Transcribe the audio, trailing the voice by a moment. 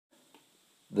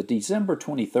The December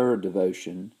 23rd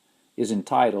devotion is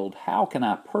entitled, How Can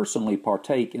I Personally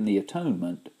Partake in the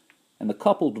Atonement? And the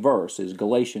coupled verse is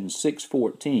Galatians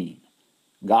 6:14.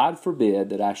 God forbid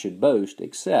that I should boast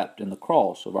except in the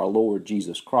cross of our Lord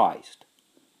Jesus Christ.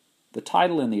 The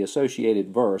title and the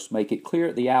associated verse make it clear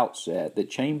at the outset that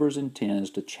Chambers intends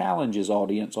to challenge his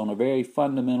audience on a very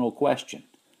fundamental question.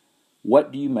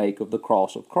 What do you make of the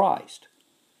cross of Christ?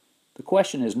 The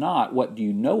question is not, what do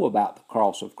you know about the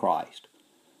cross of Christ?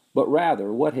 But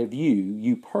rather, what have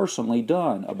you personally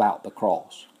done about the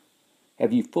cross?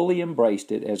 Have you fully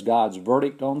embraced it as God's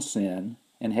verdict on sin,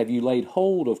 and have you laid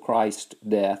hold of Christ's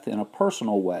death in a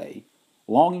personal way,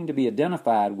 longing to be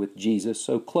identified with Jesus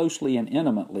so closely and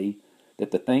intimately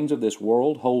that the things of this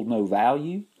world hold no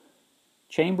value?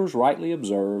 Chambers rightly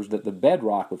observes that the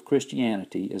bedrock of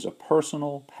Christianity is a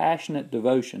personal, passionate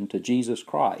devotion to Jesus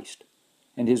Christ,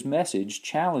 and his message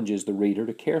challenges the reader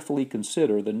to carefully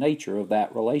consider the nature of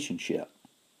that relationship.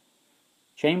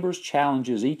 Chambers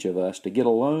challenges each of us to get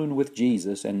alone with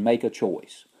Jesus and make a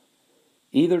choice.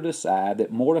 Either decide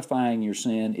that mortifying your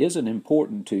sin isn't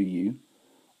important to you,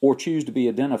 or choose to be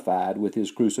identified with his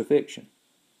crucifixion.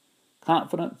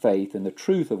 Confident faith in the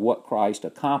truth of what Christ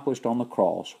accomplished on the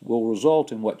cross will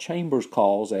result in what Chambers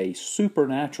calls a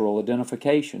supernatural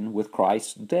identification with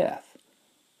Christ's death.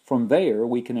 From there,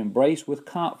 we can embrace with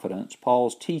confidence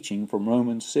Paul's teaching from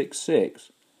Romans 6:6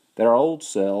 that our old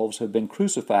selves have been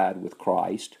crucified with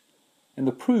Christ, and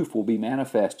the proof will be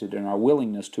manifested in our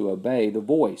willingness to obey the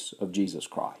voice of Jesus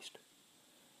Christ.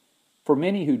 For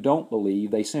many who don't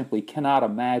believe, they simply cannot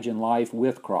imagine life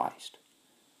with Christ.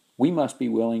 We must be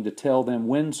willing to tell them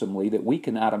winsomely that we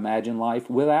cannot imagine life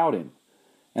without him,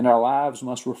 and our lives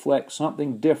must reflect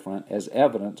something different as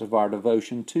evidence of our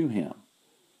devotion to him.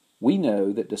 We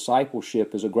know that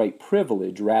discipleship is a great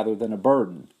privilege rather than a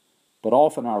burden, but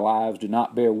often our lives do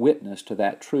not bear witness to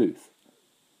that truth.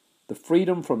 The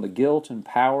freedom from the guilt and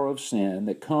power of sin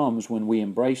that comes when we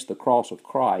embrace the cross of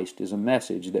Christ is a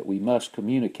message that we must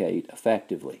communicate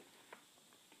effectively.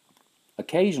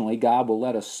 Occasionally, God will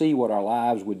let us see what our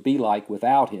lives would be like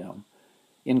without him,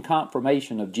 in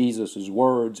confirmation of Jesus'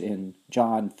 words in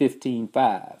John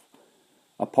 15:5,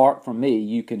 "Apart from me,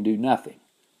 you can do nothing."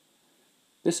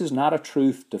 This is not a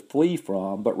truth to flee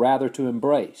from, but rather to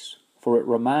embrace, for it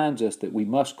reminds us that we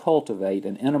must cultivate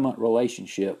an intimate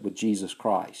relationship with Jesus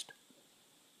Christ.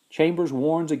 Chambers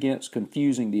warns against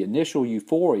confusing the initial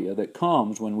euphoria that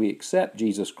comes when we accept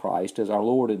Jesus Christ as our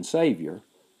Lord and Savior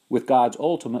with God's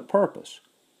ultimate purpose,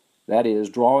 that is,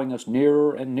 drawing us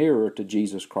nearer and nearer to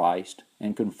Jesus Christ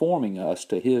and conforming us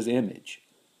to his image.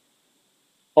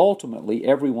 Ultimately,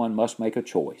 everyone must make a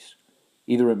choice.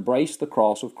 Either embrace the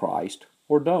cross of Christ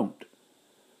or don't.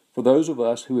 For those of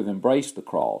us who have embraced the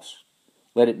cross,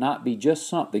 let it not be just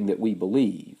something that we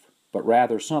believe, but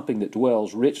rather something that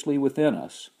dwells richly within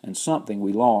us and something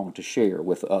we long to share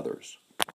with others.